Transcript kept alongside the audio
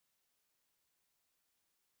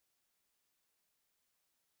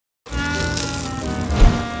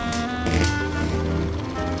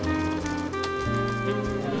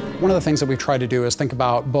One of the things that we've tried to do is think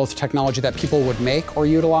about both technology that people would make or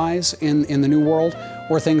utilize in the new world,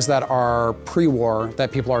 or things that are pre-war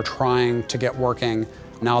that people are trying to get working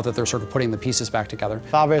now that they're sort of putting the pieces back together.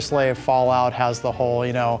 Obviously, Fallout has the whole,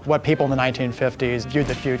 what people in the 1950s viewed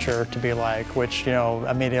the future to be like, which,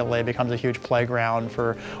 immediately becomes a huge playground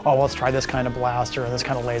for, oh, let's try this kind of blaster, this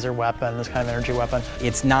kind of laser weapon, this kind of energy weapon.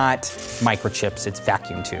 It's not microchips, it's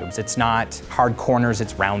vacuum tubes. It's not hard corners,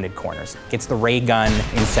 it's rounded corners. It's the ray gun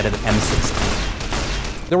instead of the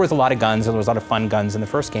M16. There was a lot of guns, and there was a lot of fun guns in the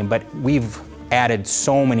first game, but we've added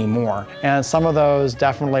so many more. And some of those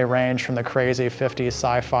definitely range from the crazy 50s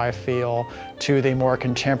sci-fi feel to the more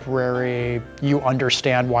contemporary, you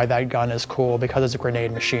understand why that gun is cool because it's a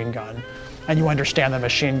grenade machine gun. And you understand the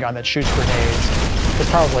machine gun that shoots grenades. It's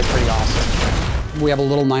probably pretty awesome. We have a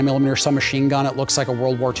little 9mm submachine gun. It looks like a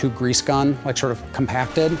World War II grease gun, like sort of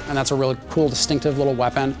compacted, and that's a really cool, distinctive little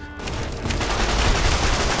weapon.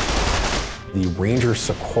 The Ranger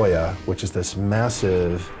Sequoia, which is this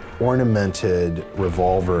massive ornamented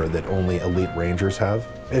revolver that only elite Rangers have.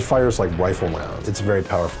 It fires like rifle rounds. It's very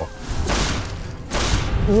powerful.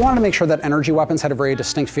 We wanted to make sure that energy weapons had a very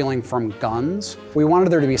distinct feeling from guns. We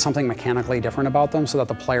wanted there to be something mechanically different about them so that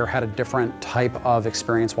the player had a different type of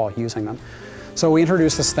experience while using them. So we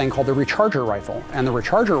introduced this thing called the recharger rifle. And the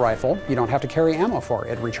recharger rifle, you don't have to carry ammo for.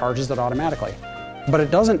 It recharges it automatically. But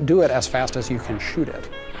it doesn't do it as fast as you can shoot it.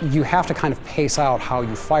 You have to kind of pace out how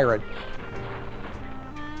you fire it.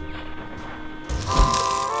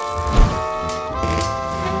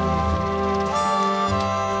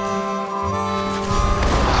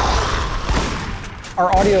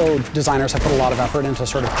 Our audio designers have put a lot of effort into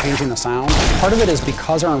sort of changing the sound. Part of it is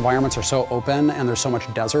because our environments are so open and there's so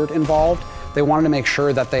much desert involved, they wanted to make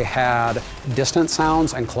sure that they had distant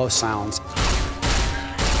sounds and close sounds.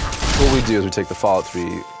 What we do is we take the Fallout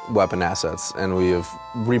 3 weapon assets and we have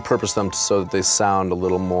repurposed them so that they sound a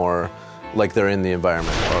little more like they're in the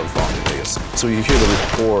environment of Fallout New Vegas. So you hear the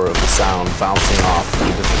rapport of the sound bouncing off from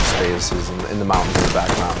different spaces and in the mountains in the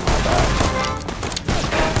background and all that.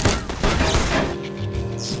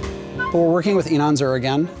 We're working with Enon Zur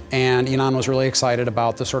again, and Enon was really excited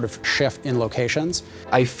about the sort of shift in locations.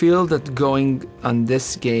 I feel that going on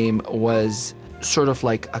this game was sort of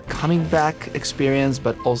like a coming back experience,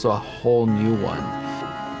 but also a whole new one.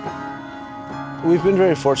 We've been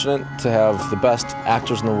very fortunate to have the best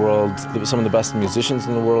actors in the world, some of the best musicians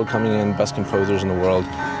in the world coming in, best composers in the world,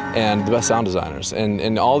 and the best sound designers.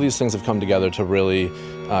 And all these things have come together to really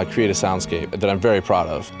create a soundscape that I'm very proud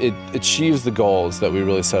of. It achieves the goals that we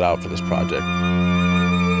really set out for this project.